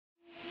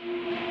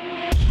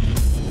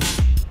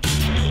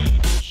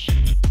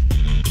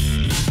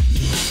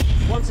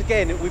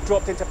again, we've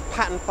dropped into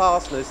pattern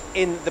fasteners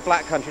in the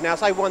Black Country. Now, I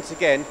say once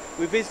again,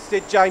 we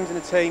visited James and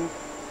the team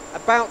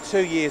about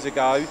 2 years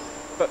ago,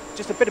 but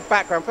just a bit of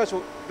background. First of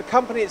all, the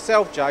company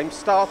itself, James,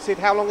 started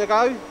how long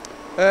ago?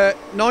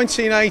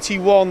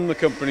 1981 the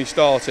company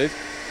started,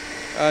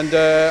 and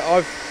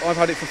I've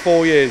had it for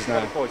 4 years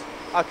now.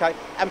 Okay,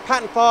 and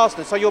pattern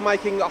fasteners, so you're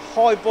making a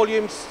high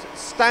volume,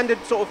 standard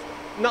sort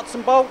of nuts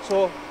and bolts,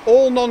 or?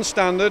 All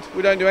non-standard,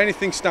 we don't do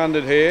anything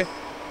standard here.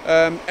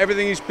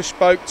 Everything is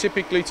bespoke,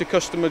 typically to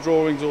customer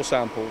drawings or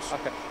samples.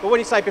 Okay, but when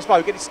you say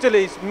bespoke, it still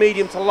is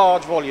medium to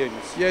large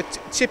volumes? Yeah,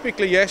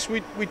 typically yes.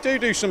 We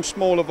do some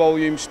smaller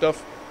volume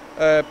stuff,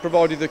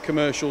 provided the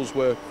commercials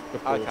work,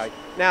 of course. Okay,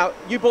 now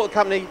you bought the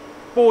company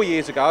 4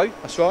 years ago.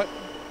 That's right.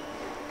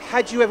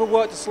 Had you ever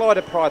worked a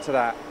slider prior to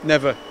that?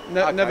 Never,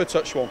 Okay. never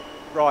touched one.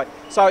 Right,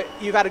 so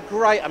you've had a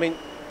great, I mean,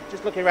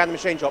 just looking around the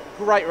machine shop,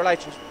 great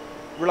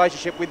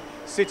relationship with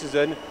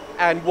Citizen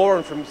and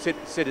Warren from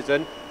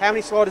Citizen. How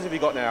many sliders have you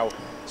got now?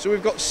 So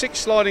we've got 6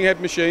 sliding head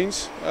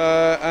machines,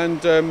 and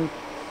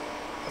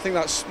I think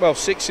that's, well,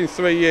 6 in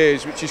 3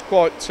 years, which is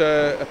quite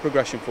a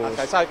progression for us.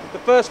 Okay, so the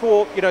first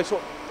 4, you know,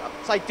 sort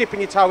of, say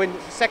dipping your toe in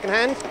second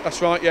hand?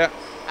 That's right, yeah.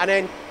 And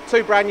then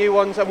 2 brand new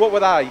ones, and what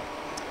were they?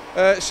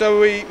 So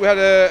we had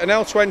an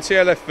L20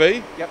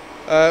 LFV, yep.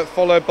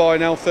 Followed by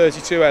an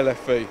L32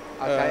 LFV.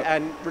 Okay,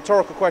 and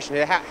rhetorical question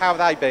here, how have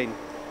they been?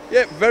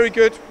 Yeah, very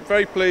good,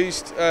 very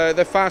pleased.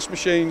 They're fast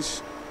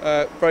machines,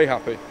 very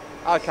happy.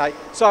 Okay,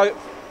 so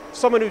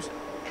someone who's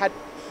had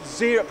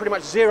pretty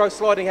much zero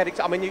sliding head,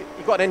 I mean,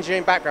 you've got an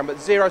engineering background,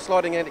 but zero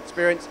sliding head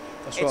experience.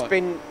 That's It's right.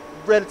 been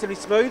relatively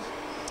smooth?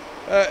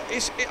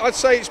 I'd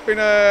say it's been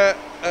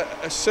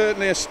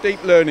certainly a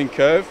steep learning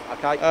curve.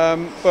 Okay.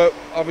 But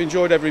I've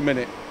enjoyed every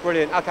minute.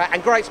 Brilliant. Okay,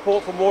 and great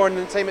support from Warren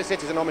and the team at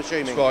Citizen, I'm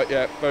assuming. That's right.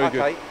 Yeah, very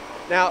good. Okay.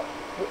 Now,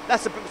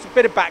 that's a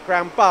bit of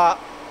background, but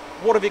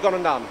what have you gone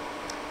and done?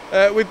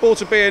 We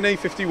bought a BNE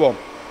 51.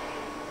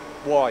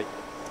 Why?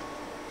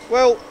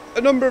 Well,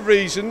 a number of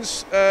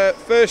reasons.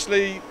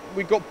 Firstly,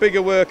 we've got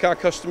bigger work our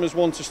customers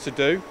want us to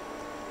do.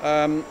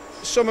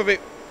 Some of it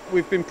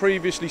we've been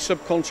previously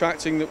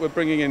subcontracting that we're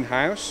bringing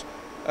in-house.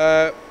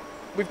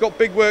 We've got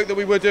big work that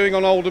we were doing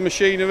on older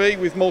machinery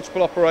with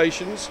multiple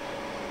operations.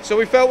 So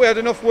we felt we had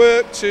enough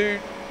work to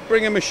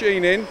bring a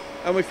machine in,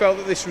 and we felt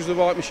that this was the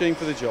right machine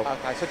for the job.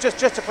 Okay, so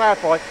just to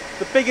clarify,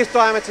 the biggest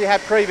diameter you had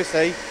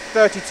previously,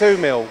 32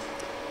 mil.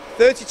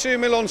 32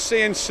 mil on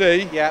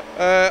CNC.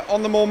 Yeah.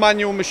 On the more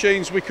manual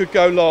machines, we could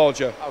go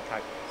larger.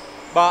 Okay.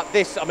 But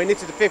this, I mean,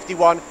 this is the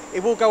 51.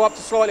 It will go up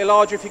to slightly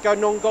larger if you go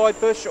non-guide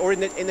bush or in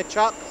the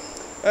chuck.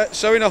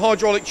 So in a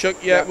hydraulic chuck,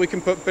 yeah, we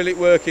can put billet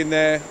work in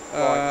there.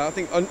 Right. I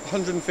think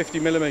 150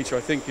 millimetre,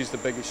 I think, is the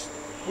biggest.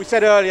 We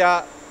said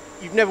earlier,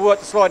 you've never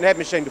worked a sliding head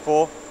machine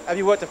before. Have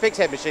you worked a fixed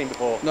head machine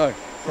before? No.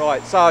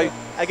 Right, so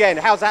again,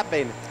 how's that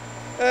been?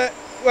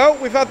 Well,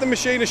 we've had the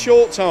machine a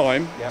short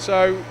time, Yep.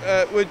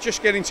 so we're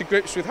just getting to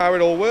grips with how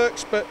it all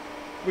works, but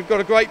we've got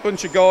a great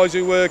bunch of guys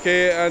who work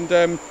here, and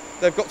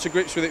they've got to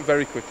grips with it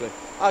very quickly.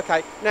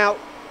 Okay, now,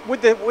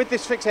 with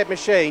this fixed head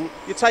machine,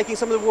 you're taking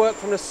some of the work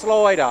from the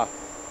slider.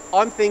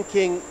 I'm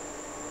thinking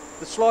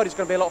the slider's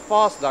going to be a lot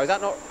faster though, is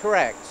that not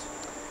correct?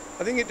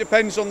 I think it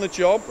depends on the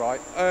job. Right.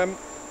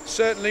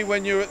 Certainly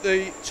when you're at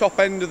the top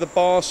end of the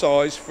bar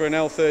size for an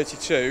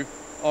L32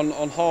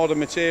 on harder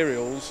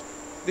materials,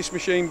 this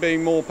machine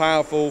being more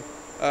powerful,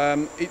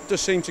 it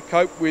does seem to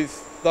cope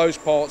with those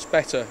parts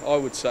better, I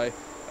would say.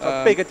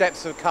 So bigger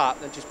depths of cut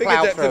and just bigger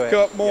plough depth through of it.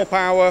 cut, more Yep.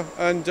 power,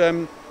 and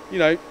you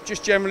know,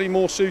 just generally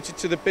more suited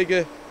to the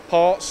bigger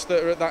parts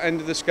that are at that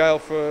end of the scale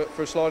for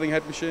a sliding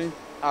head machine.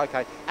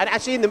 Okay, and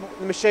actually in the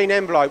machine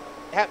envelope,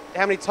 how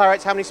many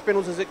turrets, how many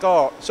spindles has it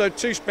got? So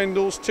 2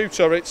 spindles, 2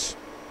 turrets.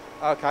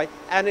 Okay,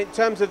 and in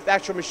terms of the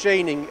actual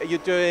machining, are you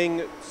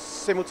doing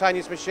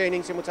simultaneous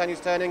machining, simultaneous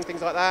turning,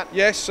 things like that?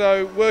 Yes,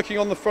 so working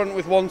on the front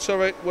with 1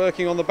 turret,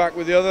 working on the back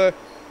with the other.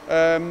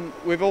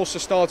 We've also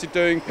started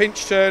doing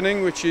pinch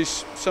turning, which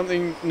is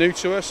something new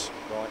to us.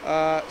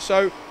 Right.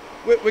 So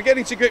we're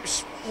getting to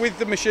grips with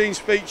the machine's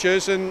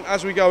features, and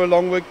as we go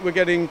along, we're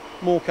getting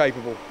more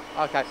capable.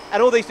 Okay,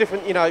 and all these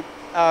different, you know,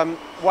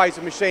 ways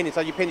of machining, so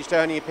you pinch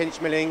turning, you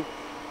pinch milling,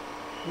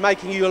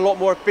 making you a lot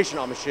more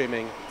efficient, I'm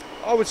assuming.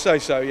 I would say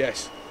so,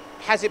 yes.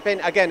 Has it been,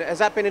 again, has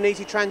that been an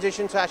easy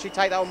transition to actually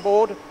take that on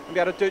board and be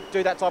able to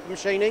do that type of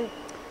machining?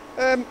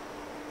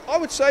 I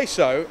would say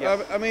so.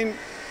 Yep. I mean,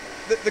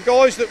 the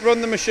guys that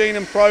run the machine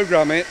and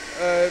program it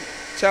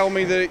tell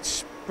me that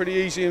it's pretty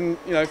easy and,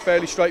 you know,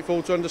 fairly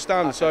straightforward to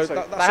understand. Okay, so so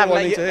that's all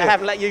I need to hear. They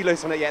haven't let you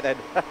loose on it yet then?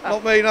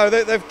 Not me, no.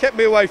 They've kept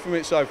me away from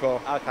it so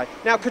far. Okay.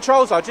 Now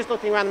controls though, just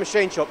looking around the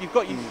machine shop, you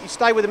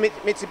stay with the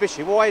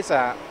Mitsubishi. Why is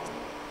that?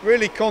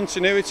 Really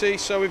continuity.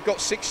 So we've got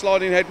 6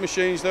 sliding head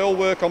machines. They all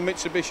work on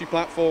Mitsubishi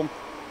platform.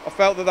 I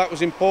felt that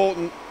was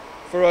important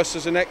for us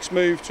as a next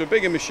move to a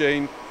bigger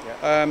machine.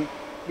 Yeah.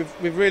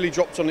 We've really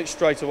dropped on it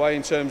straight away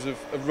in terms of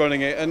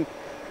running it, and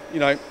you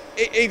know,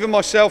 even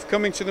myself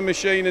coming to the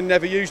machine and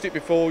never used it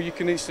before, you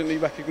can instantly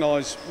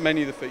recognise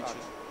many of the features.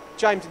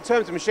 James, in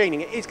terms of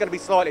machining, it is going to be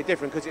slightly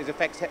different because it's a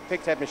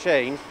fixed head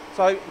machine.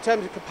 So in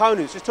terms of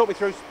components, just talk me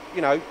through,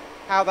 you know,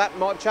 how that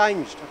might have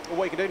changed or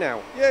what you can do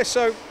now. Yeah,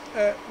 so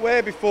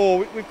where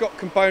before we've got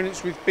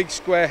components with big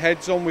square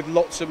heads on with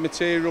lots of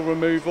material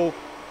removal,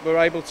 we're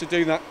able to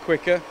do that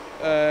quicker,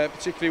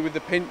 particularly with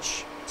the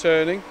pinch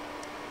turning.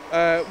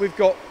 We've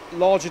got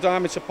larger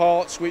diameter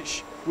parts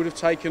which would have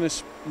taken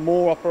us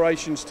more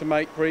operations to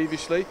make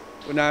previously.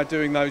 We're now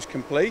doing those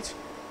complete.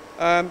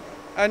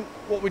 And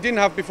what we didn't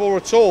have before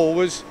at all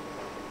was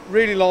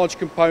really large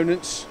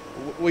components,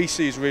 what we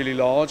see as really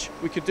large.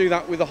 We could do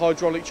that with a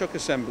hydraulic chuck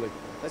assembly.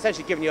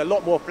 Essentially giving you a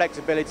lot more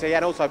flexibility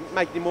and also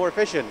making you more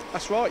efficient.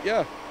 That's right,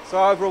 yeah.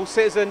 So overall,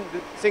 Citizen,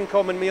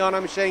 Syncom and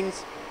Miyano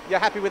machines, you're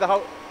happy with the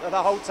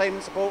whole team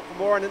and support from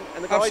Warren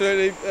and the guys?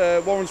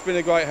 Absolutely. Warren's been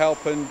a great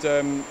help and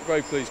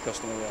very pleased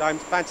customer. Yeah.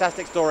 James,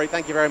 fantastic story.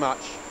 Thank you very much.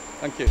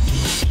 Thank you.